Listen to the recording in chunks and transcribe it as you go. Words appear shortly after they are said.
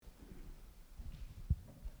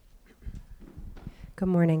Good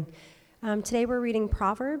morning. Today we're reading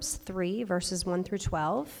Proverbs 3, verses 1 through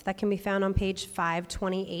 12. That can be found on page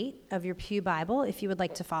 528 of your Pew Bible if you would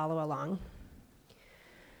like to follow along.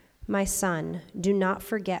 My son, do not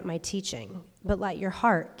forget my teaching, but let your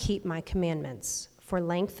heart keep my commandments. For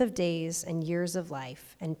length of days and years of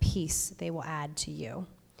life and peace they will add to you.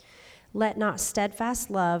 Let not steadfast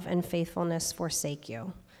love and faithfulness forsake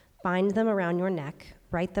you. Bind them around your neck,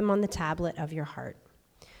 write them on the tablet of your heart.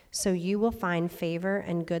 So you will find favor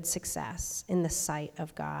and good success in the sight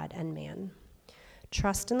of God and man.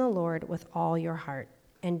 Trust in the Lord with all your heart,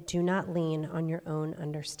 and do not lean on your own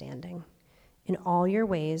understanding. In all your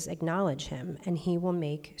ways acknowledge him, and he will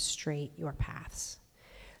make straight your paths.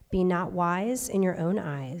 Be not wise in your own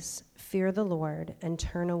eyes. Fear the Lord and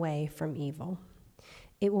turn away from evil.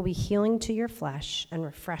 It will be healing to your flesh and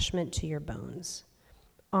refreshment to your bones.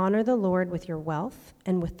 Honor the Lord with your wealth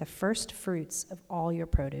and with the first fruits of all your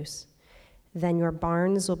produce. Then your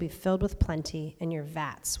barns will be filled with plenty, and your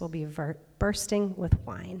vats will be bursting with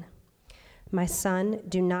wine. My son,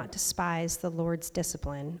 do not despise the Lord's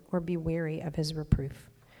discipline or be weary of his reproof.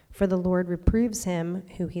 For the Lord reproves him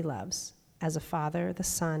who he loves, as a father the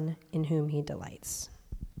son in whom he delights.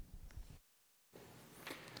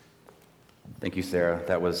 Thank you, Sarah.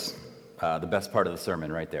 That was the best part of the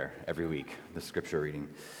sermon right there, every week, the scripture reading.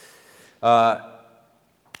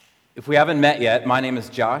 If we haven't met yet, my name is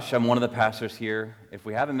Josh. I'm one of the pastors here. If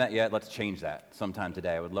we haven't met yet, let's change that sometime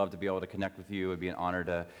today. I would love to be able to connect with you. It would be an honor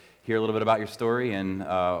to hear a little bit about your story and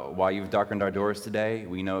why you've darkened our doors today.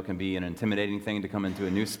 We know it can be an intimidating thing to come into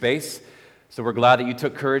a new space. So we're glad that you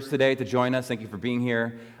took courage today to join us. Thank you for being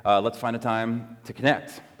here. Let's find a time to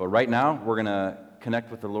connect. But right now, we're going to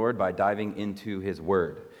connect with the Lord by diving into his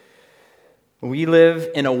word. We live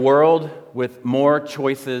in a world with more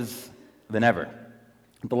choices than ever.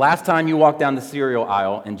 The last time you walked down the cereal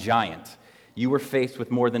aisle in Giant, you were faced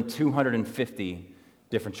with more than 250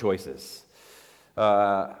 different choices.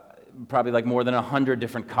 Probably like more than 100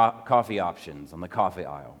 different coffee options on the coffee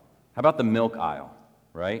aisle. How about the milk aisle,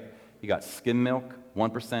 right? You got skim milk,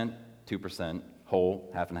 1%, 2%,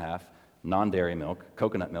 whole, half and half, non-dairy milk,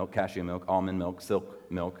 coconut milk, cashew milk, almond milk,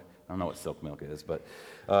 silk milk. I don't know what silk milk is, but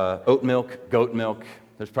oat milk, goat milk,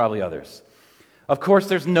 there's probably others. Of course,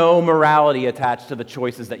 there's no morality attached to the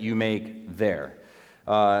choices that you make there.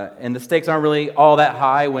 And the stakes aren't really all that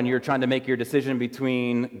high when you're trying to make your decision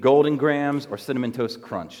between Golden Grams or Cinnamon Toast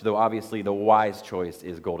Crunch, though obviously the wise choice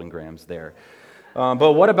is Golden Grams there.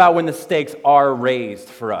 But what about when the stakes are raised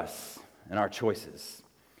for us and our choices?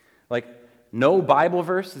 Like, no Bible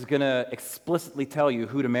verse is going to explicitly tell you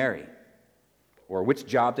who to marry, or which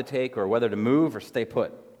job to take, or whether to move or stay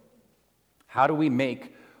put. How do we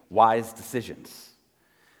make wise decisions?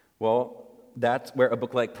 Well, that's where a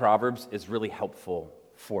book like Proverbs is really helpful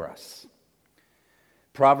for us.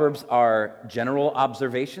 Proverbs are general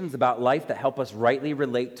observations about life that help us rightly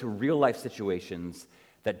relate to real life situations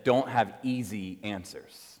that don't have easy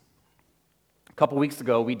answers. A couple weeks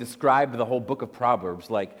ago, we described the whole book of Proverbs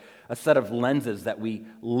like a set of lenses that we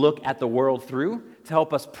look at the world through to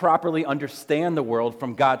help us properly understand the world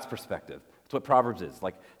from God's perspective. That's what Proverbs is,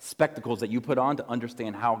 like spectacles that you put on to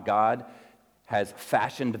understand how God has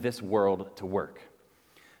fashioned this world to work.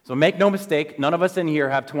 So make no mistake, none of us in here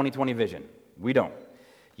have 20/20 vision. We don't.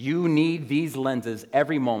 You need these lenses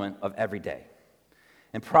every moment of every day.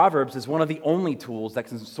 And Proverbs is one of the only tools that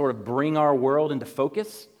can sort of bring our world into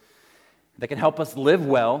focus, that can help us live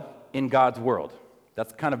well in God's world.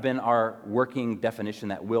 That's kind of been our working definition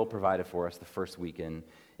that Will provided for us the first week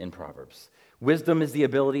in Proverbs. Wisdom is the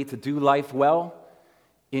ability to do life well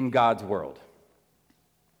in God's world.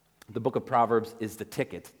 The book of Proverbs is the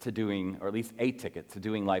ticket to doing, or at least a ticket to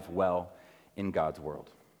doing life well in God's world.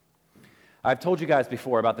 I've told you guys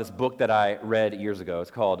before about this book that I read years ago. It's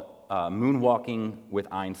called Moonwalking with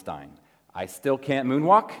Einstein. I still can't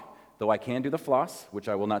moonwalk, though I can do the floss, which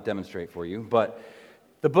I will not demonstrate for you. But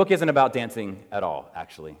the book isn't about dancing at all,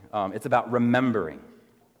 actually. It's about remembering.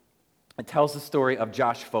 It tells the story of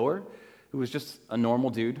Josh Foer, who was just a normal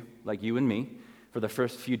dude like you and me for the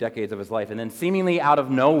first few decades of his life. And then seemingly out of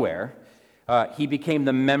nowhere, he became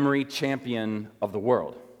the memory champion of the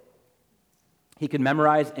world. He could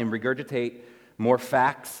memorize and regurgitate more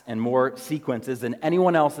facts and more sequences than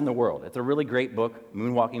anyone else in the world. It's a really great book,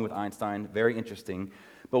 Moonwalking with Einstein, very interesting.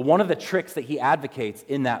 But one of the tricks that he advocates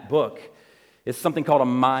in that book is something called a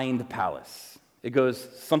mind palace. It goes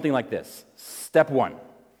something like this. Step 1,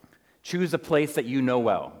 choose a place that you know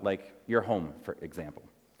well, like your home, for example.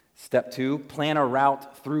 Step 2, plan a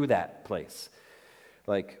route through that place,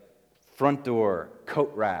 like front door,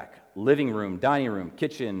 coat rack, living room, dining room,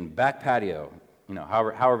 kitchen, back patio,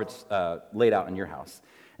 however it's laid out in your house.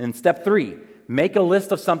 And step 3, make a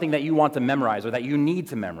list of something that you want to memorize or that you need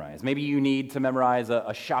to memorize. Maybe you need to memorize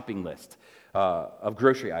a shopping list of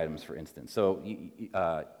grocery items, for instance. So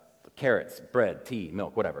carrots, bread, tea,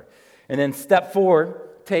 milk, whatever. And then step 4,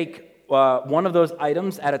 take one of those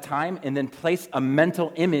items at a time and then place a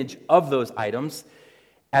mental image of those items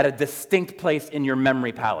at a distinct place in your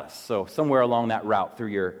memory palace. So somewhere along that route through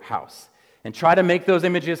your house. And try to make those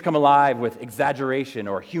images come alive with exaggeration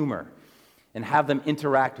or humor and have them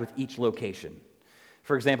interact with each location.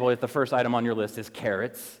 For example, if the first item on your list is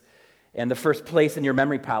carrots, and the first place in your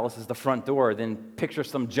memory palace is the front door, then picture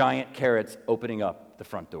some giant carrots opening up the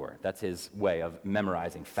front door. That's his way of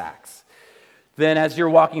memorizing facts. Then as you're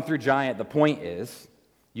walking through Giant, the point is,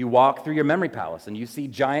 you walk through your memory palace and you see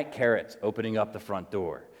giant carrots opening up the front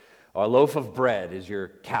door. A loaf of bread is your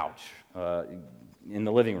couch in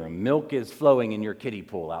the living room. Milk is flowing in your kiddie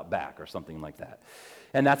pool out back or something like that.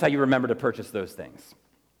 And that's how you remember to purchase those things.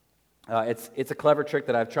 It's a clever trick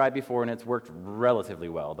that I've tried before and it's worked relatively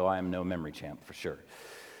well, though I am no memory champ for sure.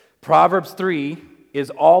 Proverbs 3 is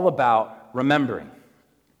all about remembering.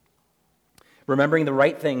 Remembering the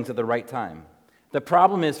right things at the right time. The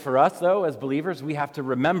problem is for us, though, as believers, we have to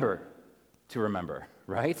remember,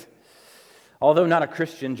 right? Although not a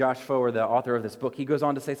Christian, Josh Foer, the author of this book, he goes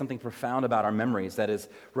on to say something profound about our memories that is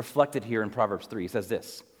reflected here in Proverbs 3. He says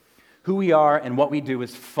this: who we are and what we do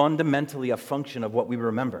is fundamentally a function of what we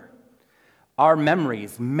remember. Our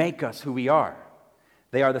memories make us who we are.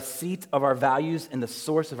 They are the seat of our values and the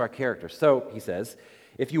source of our character. So, he says,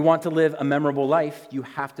 if you want to live a memorable life, you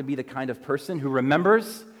have to be the kind of person who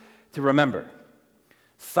remembers to remember.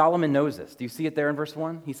 Solomon knows this. Do you see it there in verse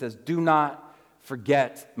 1? He says, do not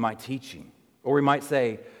forget my teaching. Or we might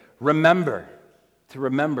say, remember to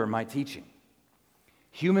remember my teaching.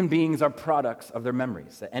 Human beings are products of their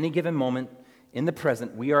memories. At any given moment in the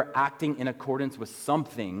present, we are acting in accordance with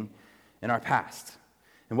something in our past.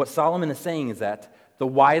 And what Solomon is saying is that the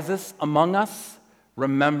wisest among us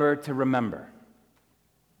remember to remember.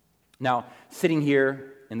 Now, sitting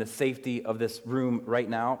here in the safety of this room right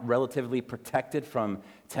now, relatively protected from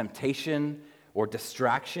temptation or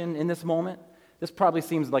distraction in this moment, this probably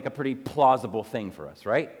seems like a pretty plausible thing for us,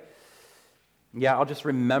 right? Yeah, I'll just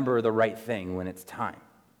remember the right thing when it's time.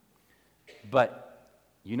 But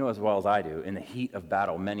you know as well as I do, in the heat of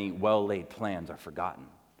battle, many well-laid plans are forgotten.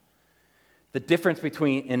 The difference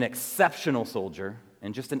between an exceptional soldier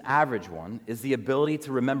and just an average one is the ability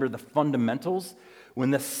to remember the fundamentals when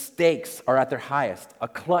the stakes are at their highest. A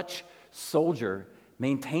clutch soldier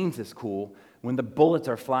maintains his cool when the bullets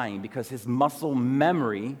are flying because his muscle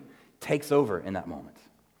memory takes over in that moment.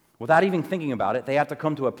 Without even thinking about it, they have to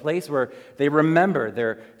come to a place where they remember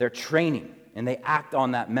their training and they act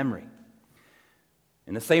on that memory.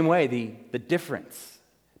 In the same way, the difference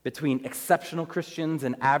between exceptional Christians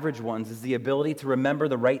and average ones is the ability to remember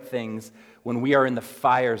the right things when we are in the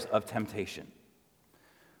fires of temptation.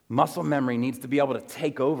 Muscle memory needs to be able to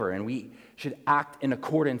take over, and we should act in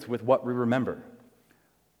accordance with what we remember.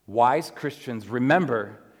 Wise Christians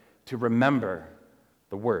remember to remember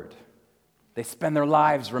the Word. They spend their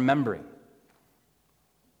lives remembering.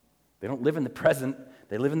 They don't live in the present,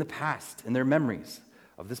 they live in the past, in their memories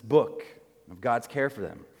of this book, of God's care for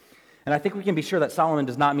them. And I think we can be sure that Solomon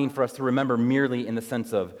does not mean for us to remember merely in the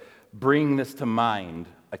sense of bring this to mind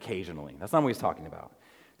occasionally. That's not what he's talking about.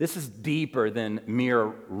 This is deeper than mere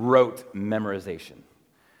rote memorization.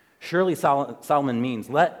 Surely Solomon means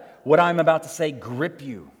let what I'm about to say grip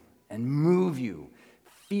you and move you.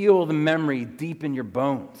 Feel the memory deep in your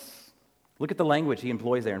bones. Look at the language he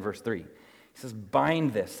employs there in verse 3. He says,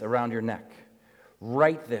 bind this around your neck.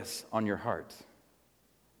 Write this on your heart.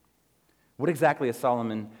 What exactly is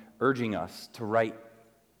Solomon urging us to write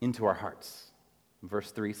into our hearts? Verse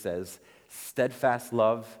 3 says, steadfast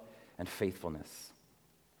love and faithfulness.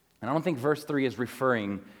 And I don't think verse 3 is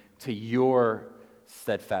referring to your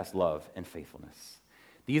steadfast love and faithfulness.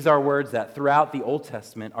 These are words that throughout the Old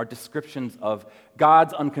Testament are descriptions of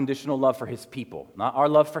God's unconditional love for his people. Not our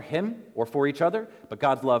love for him or for each other, but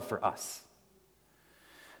God's love for us.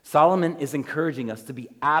 Solomon is encouraging us to be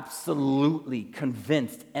absolutely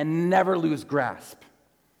convinced and never lose grasp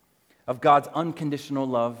of God's unconditional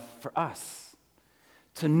love for us.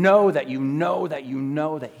 To know that you know that you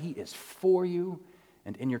know that he is for you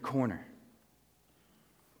and in your corner.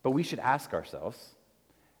 But we should ask ourselves,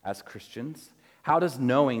 as Christians, how does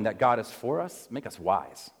knowing that God is for us make us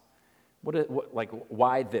wise?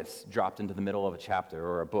 Why this dropped into the middle of a chapter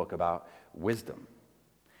or a book about wisdom?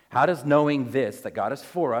 How does knowing this, that God is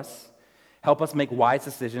for us, help us make wise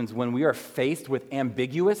decisions when we are faced with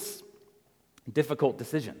ambiguous, difficult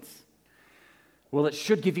decisions? Well, it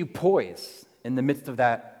should give you poise in the midst of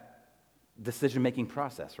that decision-making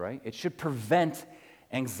process, right? It should prevent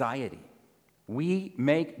anxiety. We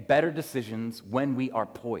make better decisions when we are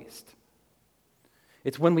poised.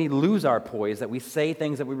 It's when we lose our poise that we say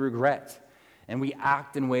things that we regret and we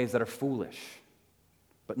act in ways that are foolish.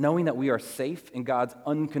 But knowing that we are safe in God's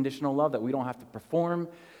unconditional love, that we don't have to perform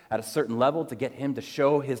at a certain level to get him to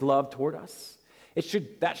show his love toward us,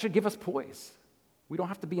 that should give us poise. We don't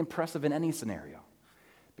have to be impressive in any scenario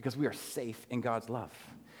because we are safe in God's love.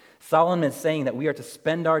 Solomon is saying that we are to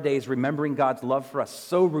spend our days remembering God's love for us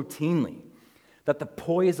so routinely that the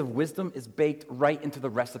poise of wisdom is baked right into the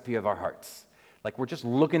recipe of our hearts. Like we're just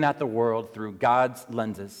looking at the world through God's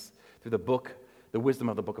lenses, through the wisdom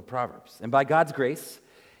of the book of Proverbs. And by God's grace,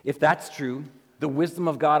 if that's true, the wisdom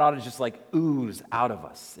of God ought to just like ooze out of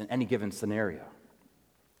us in any given scenario.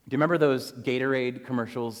 Do you remember those Gatorade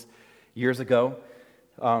commercials years ago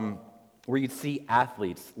where you'd see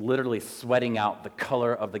athletes literally sweating out the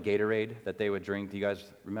color of the Gatorade that they would drink? Do you guys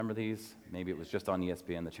remember these? Maybe it was just on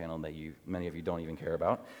ESPN, the channel that many of you don't even care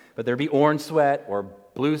about. But there'd be orange sweat or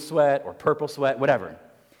blue sweat or purple sweat, whatever.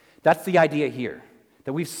 That's the idea here,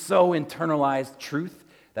 that we've so internalized truth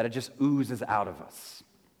that it just oozes out of us.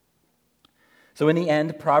 So in the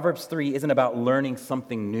end, Proverbs 3 isn't about learning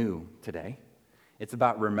something new today. It's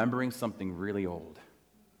about remembering something really old.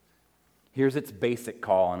 Here's its basic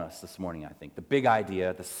call on us this morning, I think. The big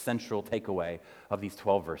idea, the central takeaway of these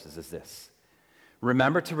 12 verses is this.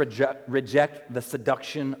 Remember to reject the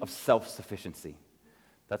seduction of self-sufficiency.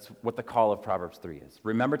 That's what the call of Proverbs 3 is.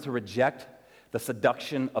 Remember to reject the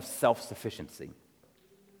seduction of self-sufficiency.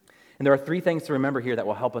 And there are three things to remember here that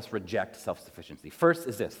will help us reject self-sufficiency. First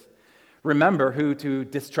is this. Remember who to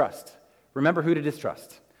distrust. Remember who to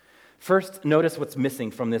distrust. First, notice what's missing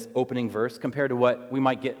from this opening verse compared to what we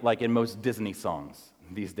might get like in most Disney songs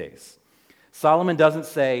these days. Solomon doesn't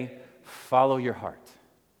say, follow your heart.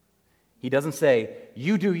 He doesn't say,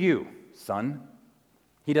 you do you, son.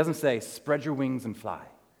 He doesn't say, spread your wings and fly.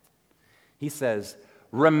 He says,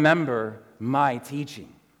 remember my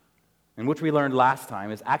teaching. And which we learned last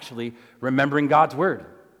time is actually remembering God's word,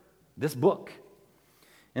 this book.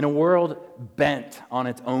 In a world bent on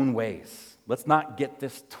its own ways, let's not get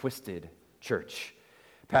this twisted, church.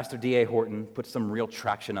 Pastor D.A. Horton puts some real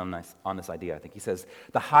traction on this idea, I think. He says,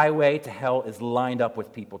 the highway to hell is lined up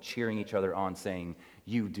with people cheering each other on, saying,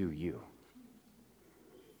 you do you.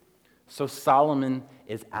 So Solomon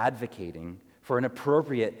is advocating for an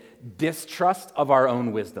appropriate distrust of our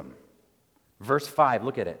own wisdom. Verse 5,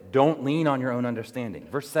 look at it. Don't lean on your own understanding.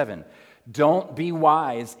 Verse 7, don't be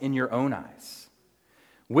wise in your own eyes.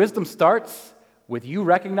 Wisdom starts with you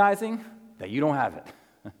recognizing that you don't have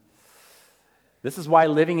it. This is why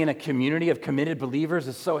living in a community of committed believers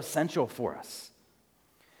is so essential for us.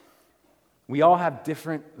 We all have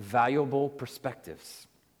different valuable perspectives.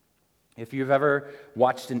 If you've ever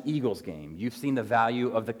watched an Eagles game, you've seen the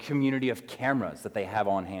value of the community of cameras that they have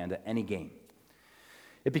on hand at any game.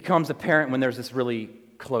 It becomes apparent when there's this really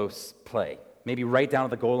close play, maybe right down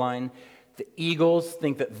at the goal line. The Eagles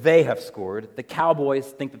think that they have scored. The Cowboys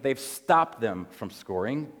think that they've stopped them from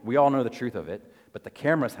scoring. We all know the truth of it, but the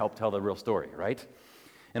cameras help tell the real story, right?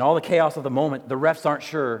 In all the chaos of the moment, the refs aren't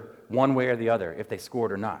sure one way or the other if they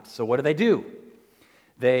scored or not. So what do?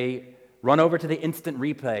 They run over to the instant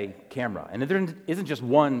replay camera. And there isn't just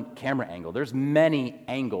one camera angle. There's many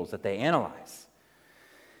angles that they analyze.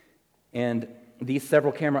 And these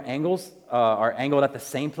several camera angles are angled at the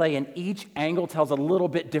same play, and each angle tells a little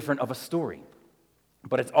bit different of a story.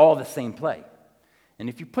 But it's all the same play. And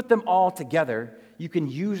if you put them all together, you can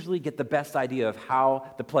usually get the best idea of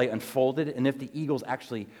how the play unfolded and if the Eagles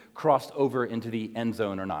actually crossed over into the end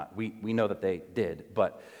zone or not. We know that they did,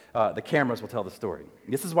 but the cameras will tell the story.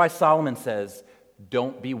 This is why Solomon says,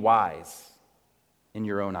 don't be wise in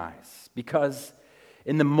your own eyes. Because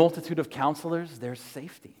in the multitude of counselors, there's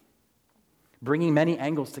safety. Bringing many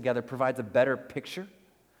angles together provides a better picture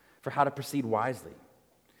for how to proceed wisely.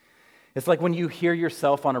 It's like when you hear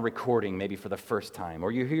yourself on a recording, maybe for the first time,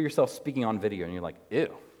 or you hear yourself speaking on video, and you're like,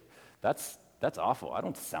 ew, that's awful. I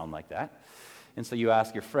don't sound like that. And so you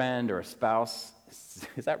ask your friend or a spouse,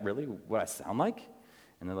 is that really what I sound like?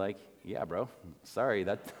 And they're like, yeah, bro, sorry,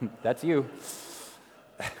 that's you.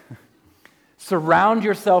 Surround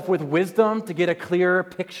yourself with wisdom to get a clearer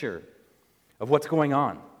picture of what's going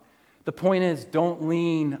on. The point is, don't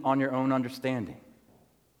lean on your own understanding.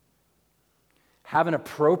 Have an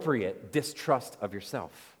appropriate distrust of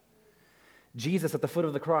yourself. Jesus at the foot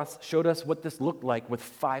of the cross showed us what this looked like with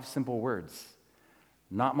 5 simple words.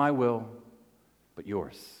 Not my will, but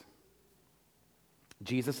yours.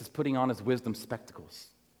 Jesus is putting on his wisdom spectacles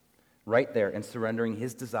right there and surrendering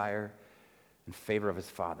his desire in favor of his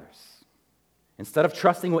Father's. Instead of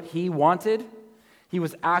trusting what he wanted, he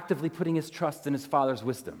was actively putting his trust in his Father's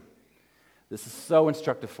wisdom. This is so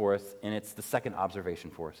instructive for us, and it's the second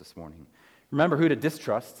observation for us this morning. Remember who to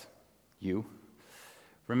distrust, you.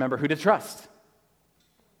 Remember who to trust,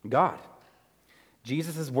 God.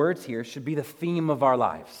 Jesus' words here should be the theme of our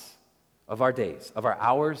lives, of our days, of our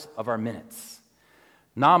hours, of our minutes.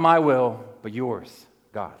 Not my will, but yours,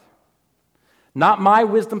 God. Not my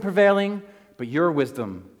wisdom prevailing, but your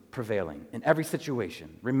wisdom prevailing in every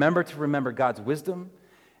situation. Remember to remember God's wisdom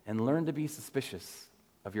and learn to be suspicious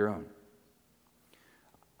of your own.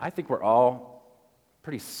 I think we're all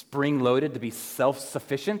pretty spring-loaded to be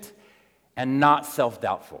self-sufficient and not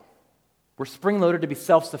self-doubtful. We're spring-loaded to be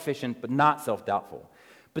self-sufficient but not self-doubtful.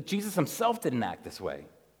 But Jesus himself didn't act this way,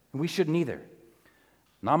 and we shouldn't either.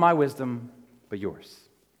 Not my wisdom, but yours.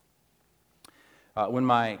 When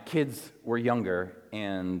my kids were younger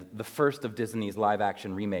and the first of Disney's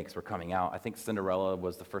live-action remakes were coming out, I think Cinderella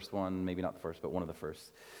was the first one, maybe not the first, but one of the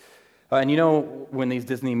first. And you know, when these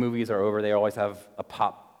Disney movies are over, they always have a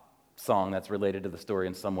pop song that's related to the story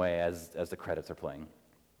in some way as the credits are playing.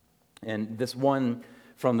 And this one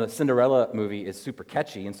from the Cinderella movie is super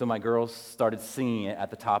catchy, and so my girls started singing it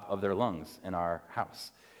at the top of their lungs in our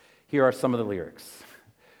house. Here are some of the lyrics.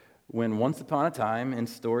 When once upon a time, in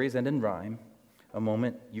stories and in rhyme, a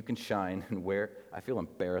moment you can shine and wear, I feel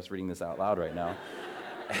embarrassed reading this out loud right now,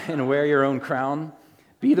 and wear your own crown.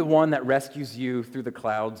 Be the one that rescues you through the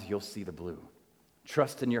clouds, you'll see the blue.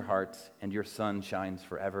 Trust in your heart, and your sun shines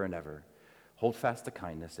forever and ever. Hold fast to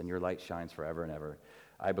kindness, and your light shines forever and ever.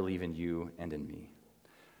 I believe in you and in me.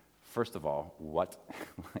 First of all, what?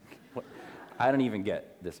 What? I don't even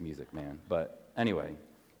get this music, man. But anyway,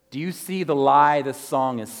 do you see the lie this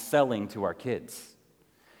song is selling to our kids?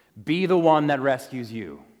 Be the one that rescues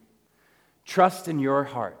you. Trust in your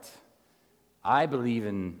heart. I believe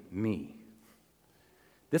in me.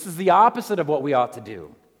 This is the opposite of what we ought to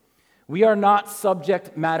do. We are not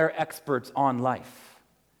subject matter experts on life.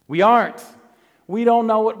 We aren't. We don't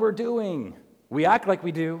know what we're doing. We act like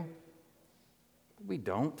we do. We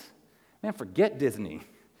don't. Man, forget Disney.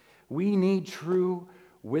 We need true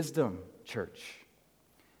wisdom, church.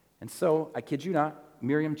 And so, I kid you not,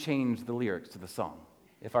 Miriam changed the lyrics to the song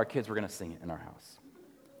if our kids were going to sing it in our house.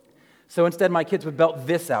 So instead, my kids would belt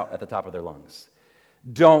this out at the top of their lungs.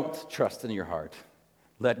 Don't trust in your heart.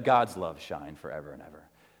 Let God's love shine forever and ever.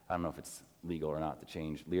 I don't know if it's legal or not to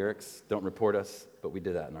change lyrics. Don't report us, but we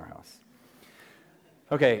did that in our house.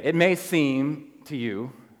 Okay, it may seem to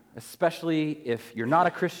you, especially if you're not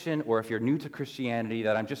a Christian or if you're new to Christianity,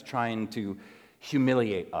 that I'm just trying to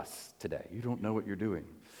humiliate us today. You don't know what you're doing.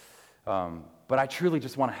 But I truly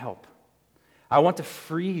just want to help. I want to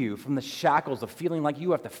free you from the shackles of feeling like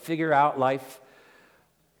you have to figure out life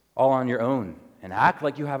all on your own and act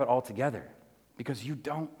like you have it all together, because you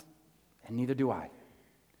don't, and neither do I.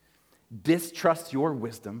 Distrust your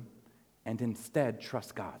wisdom and instead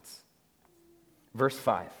trust God's. Verse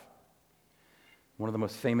 5, one of the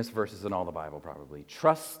most famous verses in all the Bible, probably.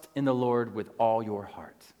 Trust in the Lord with all your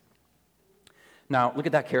heart. Now, look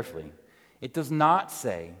at that carefully. It does not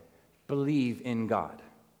say, believe in God.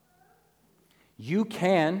 You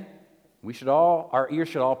can, our ears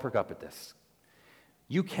should all perk up at this.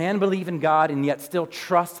 You can believe in God and yet still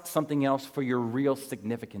trust something else for your real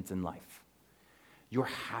significance in life, your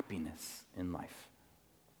happiness in life.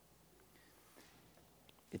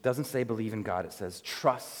 It doesn't say believe in God, it says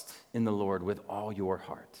trust in the Lord with all your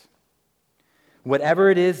heart. Whatever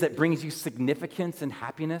it is that brings you significance and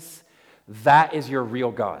happiness, that is your real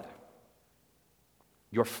God,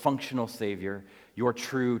 your functional Savior, your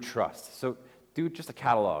true trust. So do just a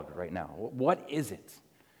catalog right now. What is it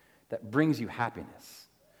that brings you happiness?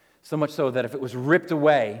 So much so that if it was ripped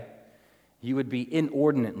away, you would be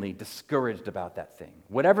inordinately discouraged about that thing.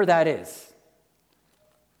 Whatever that is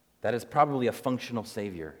probably a functional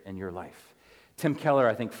Savior in your life. Tim Keller,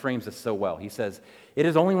 I think, frames this so well. He says, it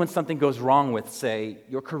is only when something goes wrong with, say,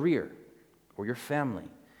 your career or your family,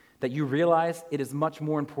 that you realize it is much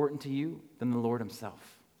more important to you than the Lord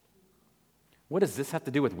himself. What does this have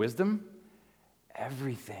to do with wisdom?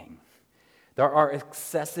 Everything. There are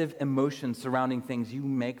excessive emotions surrounding things you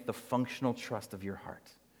make the functional trust of your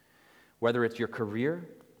heart. Whether it's your career,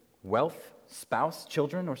 wealth, spouse,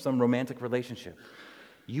 children, or some romantic relationship,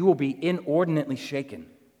 you will be inordinately shaken,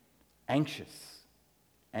 anxious,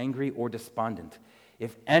 angry, or despondent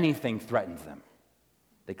if anything threatens them.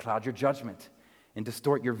 They cloud your judgment and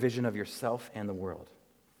distort your vision of yourself and the world.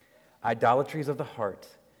 Idolatries of the heart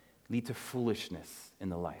lead to foolishness in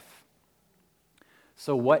the life.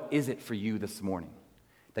 So what is it for you this morning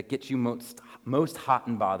that gets you most hot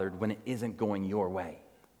and bothered when it isn't going your way.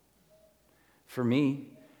 For me,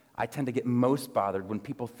 I tend to get most bothered when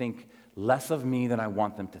people think less of me than I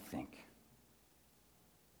want them to think.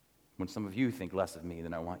 When some of you think less of me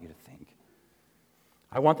than I want you to think.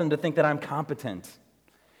 I want them to think that I'm competent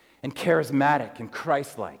and charismatic and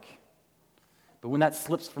Christ-like. But when that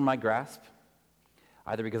slips from my grasp,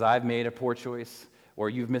 either because I've made a poor choice or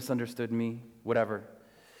you've misunderstood me, whatever,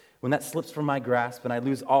 when that slips from my grasp and I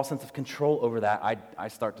lose all sense of control over that, I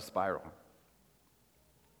start to spiral.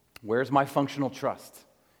 Where's my functional trust?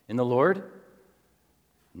 In the Lord?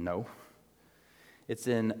 No. It's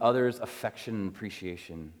in others' affection and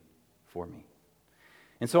appreciation for me.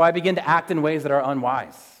 And so I begin to act in ways that are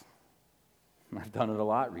unwise. I've done it a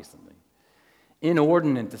lot recently.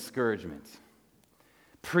 Inordinate discouragement,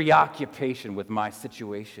 preoccupation with my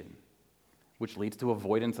situation, which leads to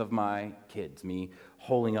avoidance of my kids, me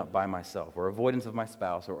holding up by myself, or avoidance of my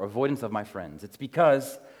spouse, or avoidance of my friends. It's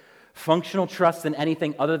because functional trust in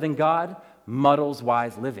anything other than God muddles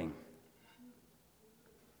wise living.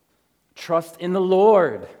 Trust in the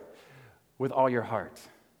Lord with all your heart.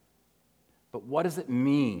 But what does it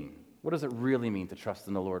mean? What does it really mean to trust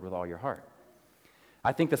in the Lord with all your heart?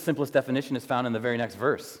 I think the simplest definition is found in the very next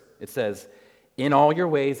verse. It says, "In all your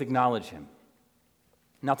ways acknowledge him."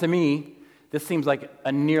 Now to me, this seems like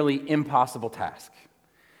a nearly impossible task.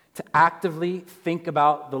 To actively think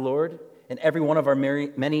about the Lord in every one of our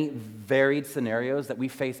many varied scenarios that we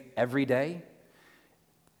face every day,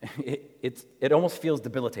 it almost feels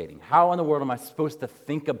debilitating. How in the world am I supposed to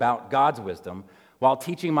think about God's wisdom while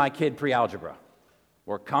teaching my kid pre-algebra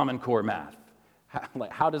or Common Core math?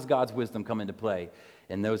 How does God's wisdom come into play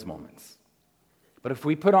in those moments? But if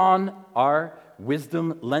we put on our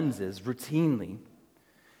wisdom lenses routinely,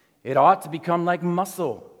 it ought to become like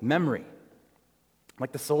muscle memory,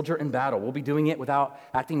 like the soldier in battle. We'll be doing it without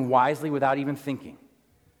acting wisely, without even thinking.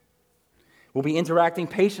 We'll be interacting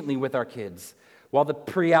patiently with our kids while the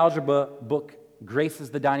pre-algebra book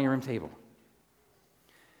graces the dining room table.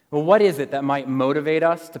 Well, what is it that might motivate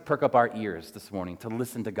us to perk up our ears this morning, to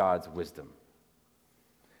listen to God's wisdom?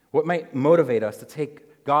 What might motivate us to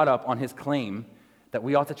take God up on his claim that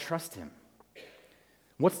we ought to trust him?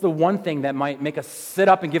 What's the one thing that might make us sit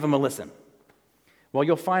up and give him a listen? Well,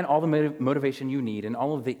 you'll find all the motivation you need in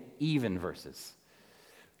all of the even verses.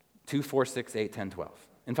 2, 4, 6, 8, 10, 12.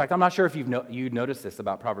 In fact, I'm not sure if you've noticed this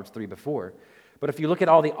about Proverbs 3 before, but if you look at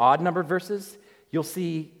all the odd-numbered verses, you'll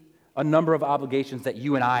see a number of obligations that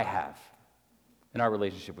you and I have in our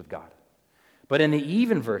relationship with God. But in the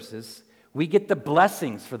even verses, we get the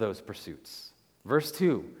blessings for those pursuits. Verse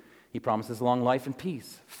 2, he promises long life and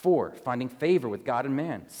peace. 4, finding favor with God and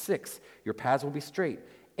man. 6, your paths will be straight.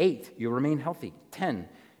 8, you'll remain healthy. 10,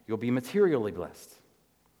 you'll be materially blessed.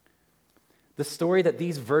 The story that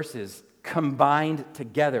these verses combined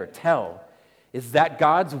together tell is that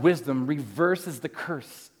God's wisdom reverses the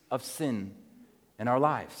curse of sin in our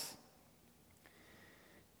lives.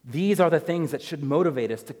 These are the things that should motivate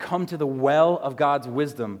us to come to the well of God's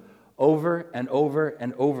wisdom over and over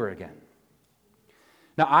and over again.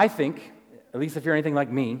 Now, I think, at least if you're anything like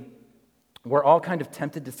me, we're all kind of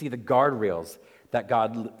tempted to see the guardrails that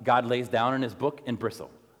God lays down in his book and bristle.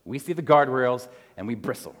 We see the guardrails and we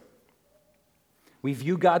bristle. We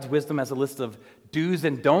view God's wisdom as a list of do's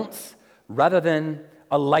and don'ts rather than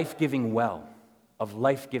a life-giving well of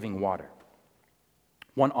life-giving water.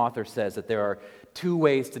 One author says that there are 2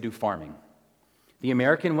 ways to do farming: the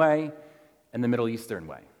American way and the Middle Eastern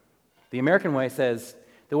way. The American way says,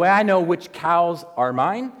 the way I know which cows are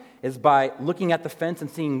mine is by looking at the fence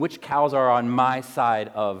and seeing which cows are on my side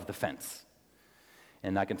of the fence.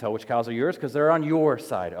 And I can tell which cows are yours because they're on your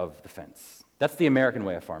side of the fence. That's the American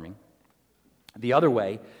way of farming. The other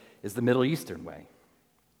way is the Middle Eastern way.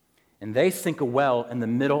 And they sink a well in the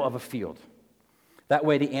middle of a field. That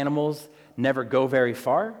way the animals never go very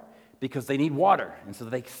far because they need water, and so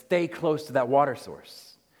they stay close to that water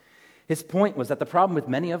source. His point was that the problem with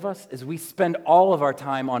many of us is we spend all of our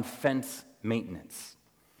time on fence maintenance.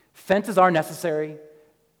 Fences are necessary.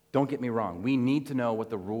 Don't get me wrong. We need to know what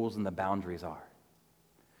the rules and the boundaries are.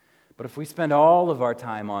 But if we spend all of our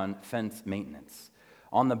time on fence maintenance,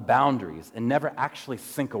 on the boundaries, and never actually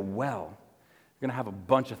sink a well, we're going to have a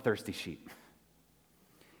bunch of thirsty sheep.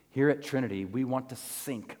 Here at Trinity, we want to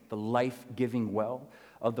sink the life-giving well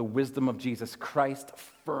of the wisdom of Jesus Christ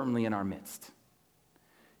firmly in our midst.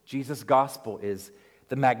 Jesus' gospel is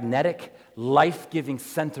the magnetic, life-giving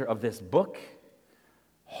center of this book,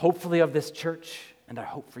 hopefully of this church, and I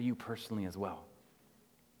hope for you personally as well.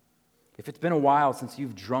 If it's been a while since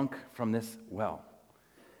you've drunk from this well,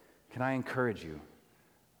 can I encourage you,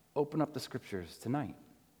 open up the scriptures tonight.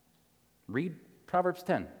 Read Proverbs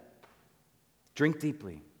 10. Drink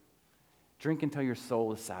deeply. Drink until your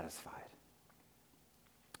soul is satisfied.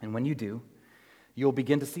 And when you do, you'll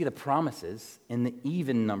begin to see the promises in the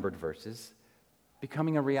even-numbered verses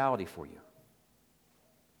becoming a reality for you.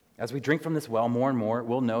 As we drink from this well more and more,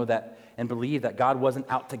 we'll know that and believe that God wasn't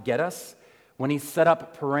out to get us when he set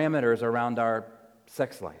up parameters around our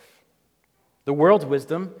sex life. The world's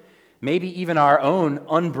wisdom, maybe even our own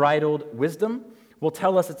unbridled wisdom, will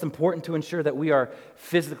tell us it's important to ensure that we are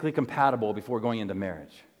physically compatible before going into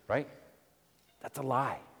marriage, right? That's a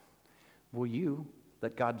lie. Will you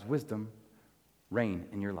let God's wisdom reign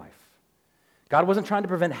in your life? God wasn't trying to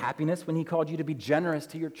prevent happiness when he called you to be generous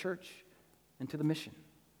to your church and to the mission.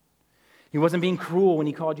 He wasn't being cruel when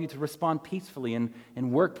he called you to respond peacefully in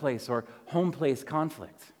workplace or home place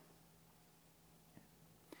conflict.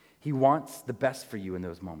 He wants the best for you in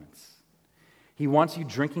those moments. He wants you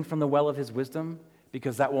drinking from the well of his wisdom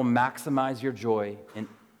because that will maximize your joy in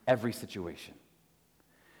every situation.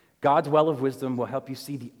 God's well of wisdom will help you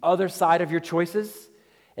see the other side of your choices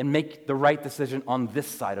and make the right decision on this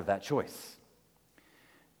side of that choice.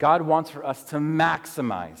 God wants for us to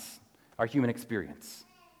maximize our human experience.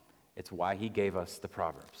 It's why he gave us the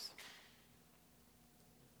Proverbs.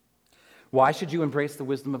 Why should you embrace the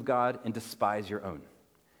wisdom of God and despise your own?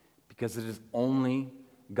 Because it is only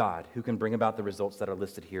God who can bring about the results that are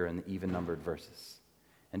listed here in the even-numbered verses.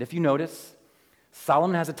 And if you notice,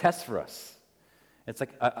 Solomon has a test for us. It's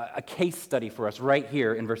like a case study for us right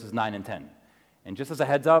here in verses 9 and 10. And just as a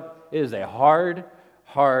heads up, it is a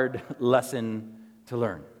hard lesson to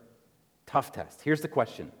learn. Tough test. Here's the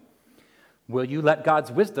question. Will you let God's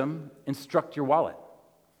wisdom instruct your wallet?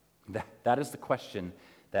 That is the question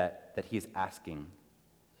that he is asking,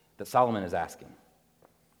 that Solomon is asking.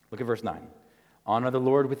 Look at verse 9. Honor the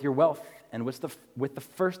Lord with your wealth and with the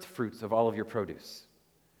first fruits of all of your produce.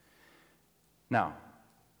 Now,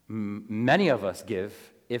 many of us give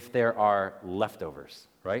if there are leftovers,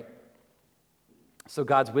 right? So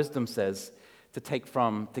God's wisdom says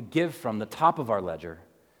to give from the top of our ledger,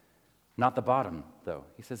 not the bottom, though.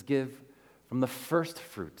 He says give from the first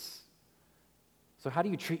fruits. So how do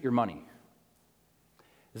you treat your money?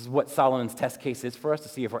 This is what Solomon's test case is for us to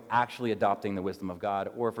see if we're actually adopting the wisdom of God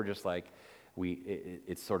or if we're just like,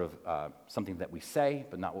 it's sort of something that we say,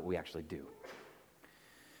 but not what we actually do.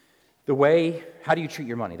 How do you treat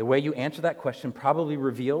your money? The way you answer that question probably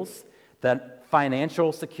reveals that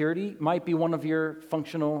financial security might be one of your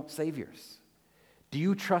functional saviors. Do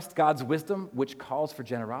you trust God's wisdom, which calls for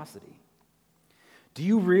generosity? Do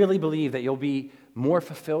you really believe that you'll be more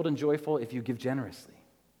fulfilled and joyful if you give generously?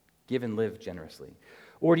 Give and live generously.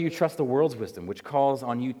 Or do you trust the world's wisdom, which calls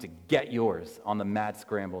on you to get yours on the mad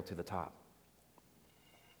scramble to the top?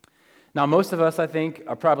 Now, most of us, I think,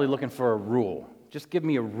 are probably looking for a rule. Just give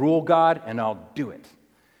me a rule, God, and I'll do it.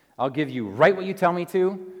 I'll give you right what you tell me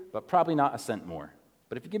to, but probably not a cent more.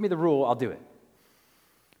 But if you give me the rule, I'll do it.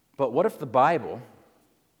 But what if the Bible,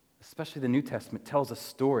 especially the New Testament, tells a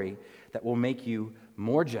story that will make you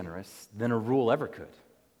more generous than a rule ever could?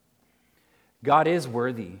 God is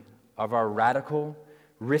worthy of our radical,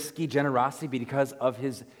 risky generosity because of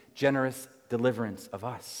his generous deliverance of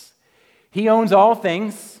us. He owns all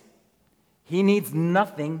things. He needs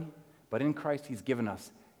nothing, but in Christ he's given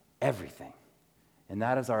us everything. And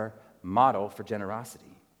that is our model for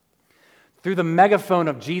generosity. Through the megaphone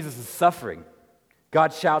of Jesus' suffering,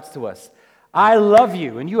 God shouts to us, I love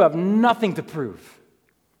you, and you have nothing to prove.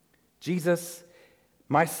 Jesus,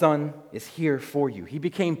 my son, is here for you. He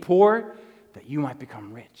became poor that you might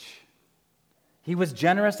become rich. He was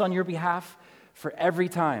generous on your behalf for every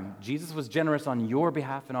time. Jesus was generous on your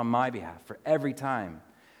behalf and on my behalf for every time.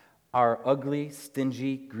 Our ugly,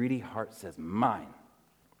 stingy, greedy heart says, mine.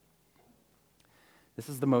 This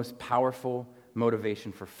is the most powerful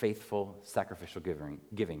motivation for faithful, sacrificial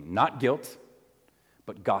giving. Not guilt,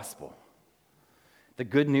 but gospel. The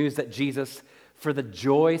good news that Jesus, for the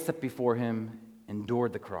joy set before him,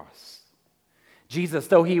 endured the cross. Jesus,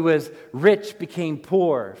 though he was rich, became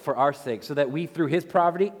poor for our sake, so that we, through his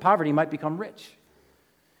poverty might become rich.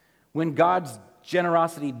 When God's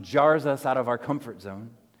generosity jars us out of our comfort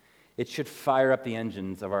zone, it should fire up the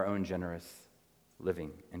engines of our own generous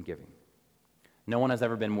living and giving. No one has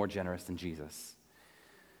ever been more generous than Jesus.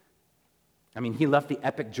 I mean, he left the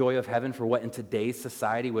epic joy of heaven for what in today's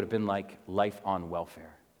society would have been like life on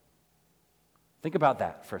welfare. Think about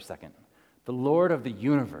that for a second. The Lord of the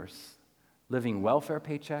universe living welfare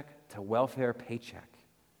paycheck to welfare paycheck,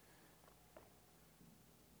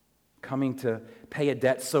 coming to pay a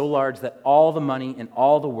debt so large that all the money in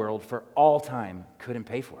all the world for all time couldn't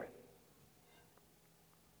pay for it.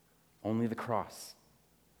 Only the cross.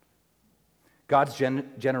 God's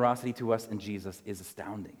generosity to us in Jesus is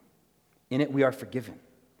astounding. In it we are forgiven.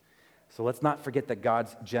 So let's not forget that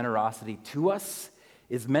God's generosity to us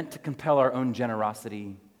is meant to compel our own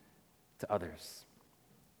generosity to others.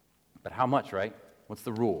 But how much, right? What's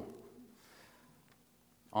the rule?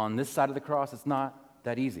 On this side of the cross, it's not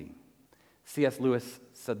that easy. C.S. Lewis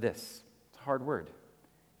said this. It's a hard word.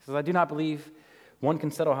 He says, I do not believe one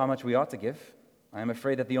can settle how much we ought to give. I am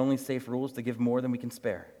afraid that the only safe rule is to give more than we can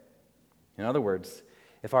spare. In other words,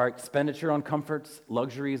 if our expenditure on comforts,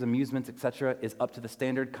 luxuries, amusements, etc. is up to the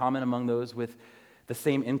standard common among those with the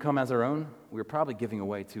same income as our own, we're probably giving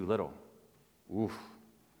away too little. Oof.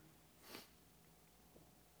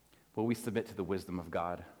 Will we submit to the wisdom of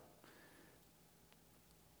God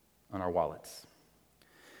on our wallets?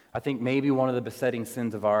 I think maybe one of the besetting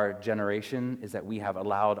sins of our generation is that we have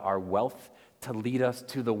allowed our wealth to lead us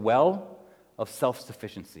to the well of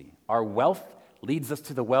self-sufficiency. Our wealth leads us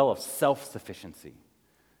to the well of self-sufficiency.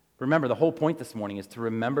 Remember, the whole point this morning is to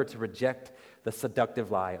remember to reject the seductive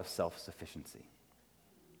lie of self-sufficiency.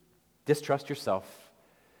 Distrust yourself,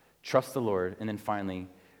 trust the Lord, and then finally,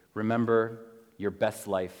 remember your best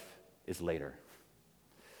life is later.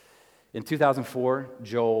 In 2004,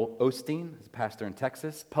 Joel Osteen, a pastor in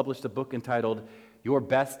Texas, published a book entitled Your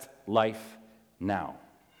Best Life Now.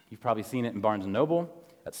 You've probably seen it in Barnes & Noble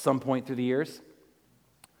at some point through the years.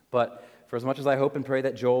 But for as much as I hope and pray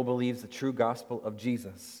that Joel believes the true gospel of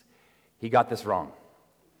Jesus, he got this wrong.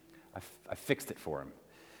 I fixed it for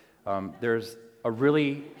him. There's a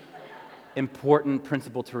really important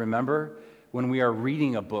principle to remember when we are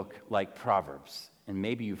reading a book like Proverbs. And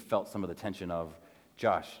maybe you've felt some of the tension of,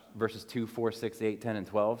 Josh, verses 2, 4, 6, 8, 10, and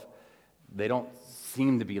 12, they don't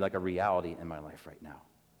seem to be like a reality in my life right now.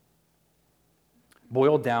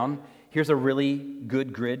 Boiled down, here's a really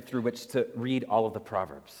good grid through which to read all of the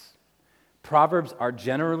Proverbs. Proverbs are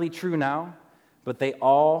generally true now, but they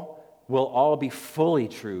will all be fully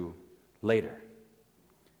true later.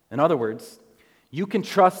 In other words, you can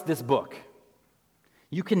trust this book.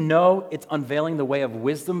 You can know it's unveiling the way of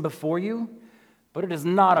wisdom before you, but it is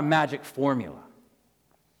not a magic formula.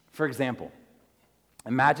 For example,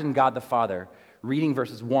 imagine God the Father reading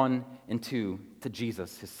verses 1 and 2 to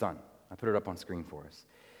Jesus, his son. I put it up on screen for us.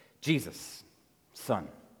 Jesus, son,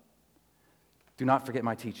 do not forget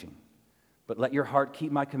my teaching, but let your heart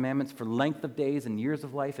keep my commandments for length of days and years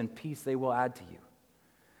of life, and peace they will add to you.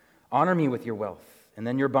 Honor me with your wealth, and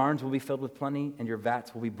then your barns will be filled with plenty, and your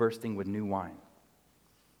vats will be bursting with new wine.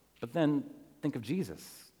 But then think of Jesus.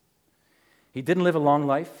 He didn't live a long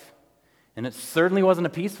life, and it certainly wasn't a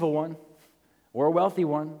peaceful one or a wealthy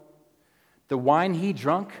one. The wine he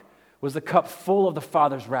drank was a cup full of the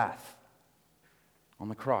Father's wrath on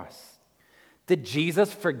the cross. Did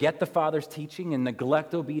Jesus forget the Father's teaching and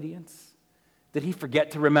neglect obedience? Did he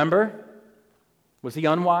forget to remember? Was he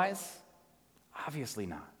unwise? Obviously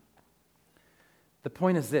not. The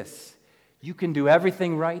point is this: you can do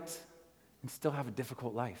everything right and still have a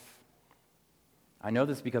difficult life. I know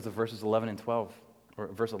this because of verses 11 and 12, or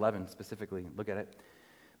verse 11 specifically. Look at it.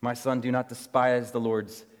 My son, do not despise the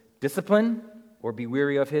Lord's discipline or be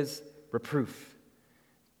weary of his reproof.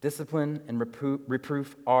 Discipline and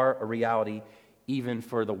reproof are a reality even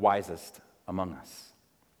for the wisest among us.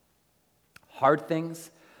 Hard things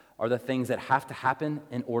are the things that have to happen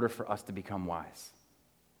in order for us to become wise.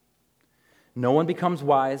 No one becomes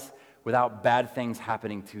wise without bad things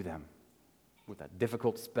happening to them, without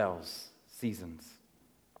difficult spells, seasons.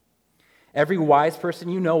 Every wise person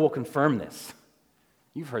you know will confirm this.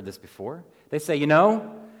 You've heard this before. They say,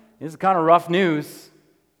 this is kind of rough news,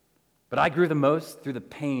 but I grew the most through the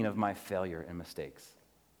pain of my failure and mistakes.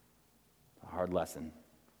 A hard lesson.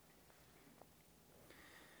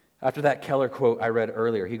 After that Keller quote I read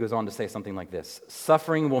earlier, he goes on to say something like this: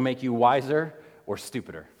 suffering will make you wiser or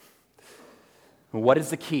stupider. What is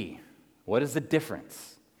the key? What is the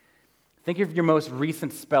difference? Think of your most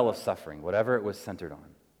recent spell of suffering, whatever it was centered on.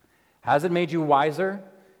 Has it made you wiser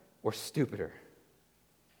or stupider?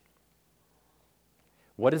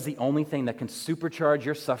 What is the only thing that can supercharge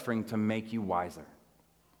your suffering to make you wiser?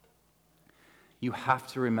 You have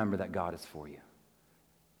to remember that God is for you.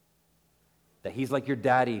 That he's like your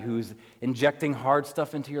daddy who's injecting hard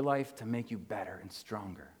stuff into your life to make you better and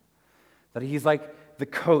stronger. That he's like the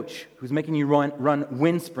coach who's making you run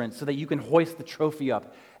wind sprints so that you can hoist the trophy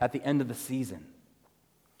up at the end of the season.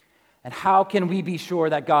 And how can we be sure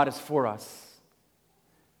that God is for us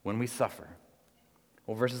when we suffer?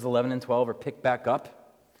 Well, verses 11 and 12 are picked back up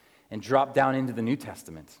and drop down into the New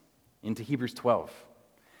Testament, into Hebrews 12.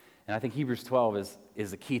 And I think Hebrews 12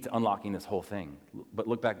 is the key to unlocking this whole thing. But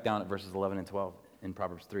look back down at verses 11 and 12 in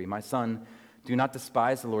Proverbs 3. My son, Do not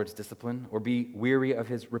despise the Lord's discipline or be weary of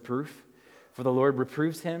his reproof, for the Lord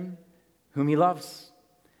reproves him whom he loves,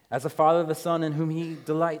 as a father the son in whom he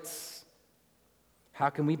delights. How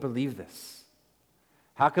can we believe this?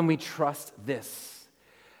 How can we trust this?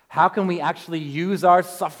 How can we actually use our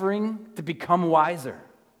suffering to become wiser?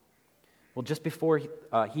 Well, just before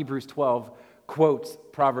Hebrews 12 quotes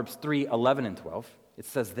Proverbs 3:11 and 12, it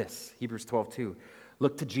says this, Hebrews 12:2,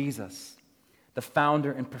 look to Jesus, the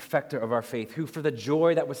founder and perfecter of our faith, who for the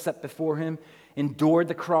joy that was set before him endured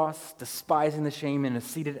the cross, despising the shame, and is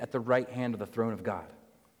seated at the right hand of the throne of God.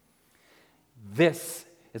 This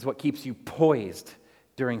is what keeps you poised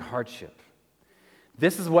during hardship.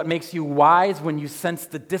 This is what makes you wise when you sense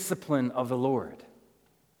the discipline of the Lord.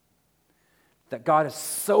 That God is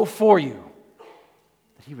so for you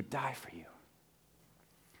that he would die for you.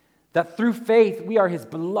 That through faith we are his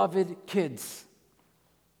beloved kids.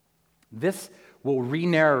 This will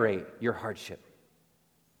re-narrate your hardship.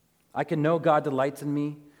 I can know God delights in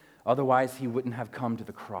me, otherwise he wouldn't have come to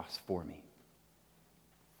the cross for me.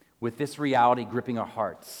 With this reality gripping our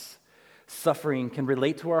hearts, suffering can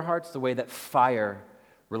relate to our hearts the way that fire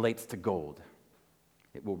relates to gold.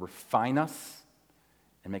 It will refine us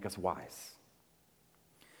and make us wise.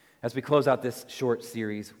 As we close out this short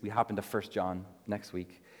series, we hop into 1 John next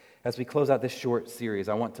week. As we close out this short series,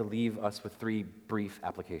 I want to leave us with 3 brief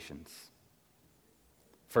applications.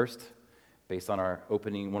 First, based on one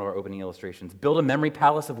of our opening illustrations, build a memory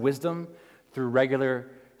palace of wisdom through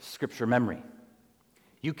regular scripture memory.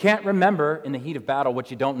 You can't remember in the heat of battle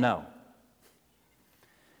what you don't know.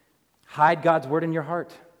 Hide God's word in your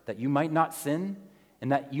heart that you might not sin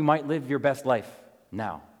and that you might live your best life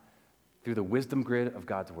now through the wisdom grid of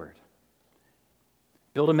God's word.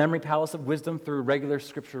 Build a memory palace of wisdom through regular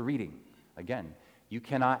scripture reading. Again, you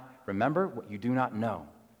cannot remember what you do not know.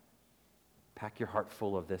 Pack your heart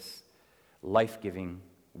full of this life-giving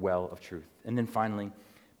well of truth. And then finally,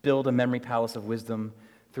 build a memory palace of wisdom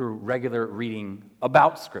through regular reading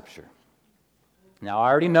about Scripture. Now, I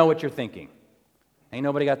already know what you're thinking. Ain't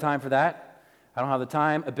nobody got time for that. I don't have the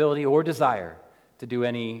time, ability, or desire to do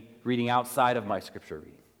any reading outside of my Scripture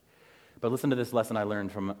reading. But listen to this lesson I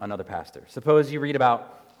learned from another pastor. Suppose you read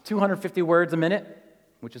about 250 words a minute,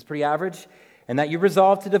 which is pretty average, and that you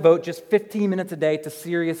resolve to devote just 15 minutes a day to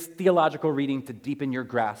serious theological reading to deepen your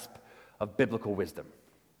grasp of biblical wisdom.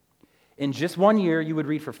 In just 1 year, you would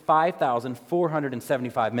read for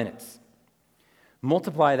 5,475 minutes.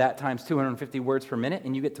 Multiply that times 250 words per minute,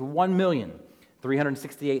 and you get to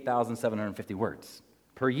 1,368,750 words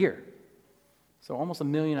per year. So almost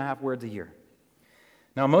 1.5 million words a year.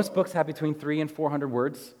 Now, most books have between 300 and 400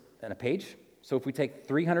 words in a page. So if we take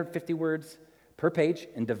 350 words per page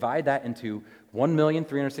and divide that into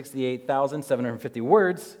 1,368,750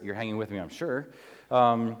 words, you're hanging with me, I'm sure.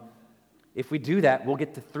 If we do that, we'll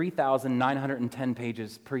get to 3,910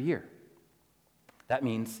 pages per year. That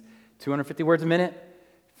means 250 words a minute,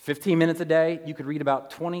 15 minutes a day. You could read about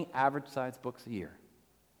 20 average-sized books a year.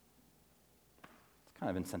 It's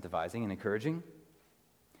kind of incentivizing and encouraging.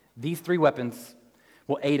 These 3 weapons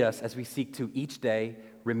will aid us as we seek to each day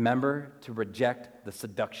remember to reject the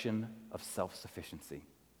seduction of self-sufficiency.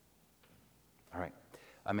 All right,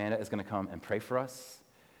 Amanda is going to come and pray for us.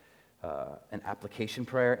 An application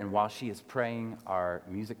prayer, and while she is praying, our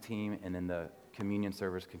music team and then the communion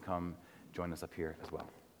servers can come join us up here as well.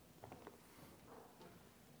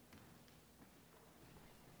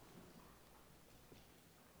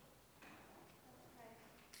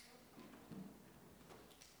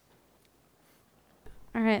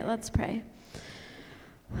 All right, let's pray.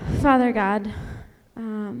 Father God,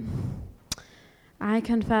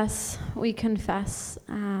 we confess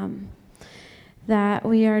that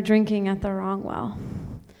we are drinking at the wrong well,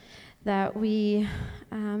 that we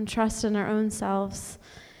trust in our own selves,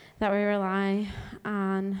 that we rely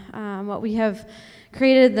on what we have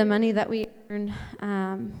created, the money that we earn,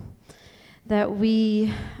 that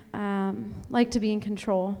we like to be in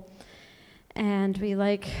control, and we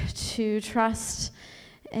like to trust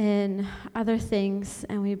in other things,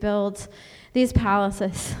 and we build these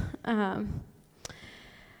palaces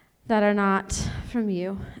that are not from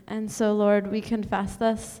you. And so, Lord, we confess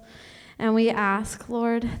this, and we ask,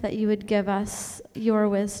 Lord, that you would give us your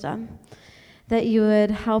wisdom, that you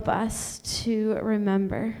would help us to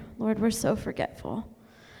remember. Lord, we're so forgetful.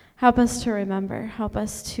 Help us to remember. Help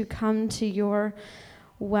us to come to your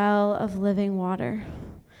well of living water.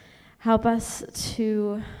 Help us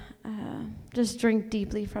to just drink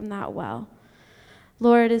deeply from that well.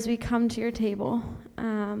 Lord, as we come to your table,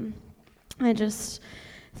 I just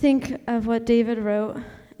think of what David wrote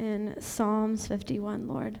in Psalms 51,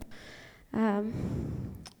 Lord.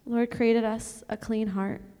 Lord, create in us a clean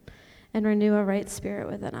heart and renew a right spirit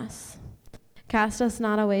within us. Cast us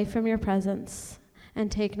not away from your presence,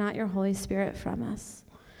 and take not your Holy Spirit from us.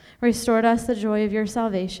 Restore to us the joy of your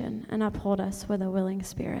salvation, and uphold us with a willing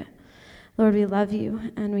spirit. Lord, we love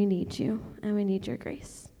you, and we need you, and we need your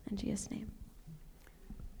grace. In Jesus' name.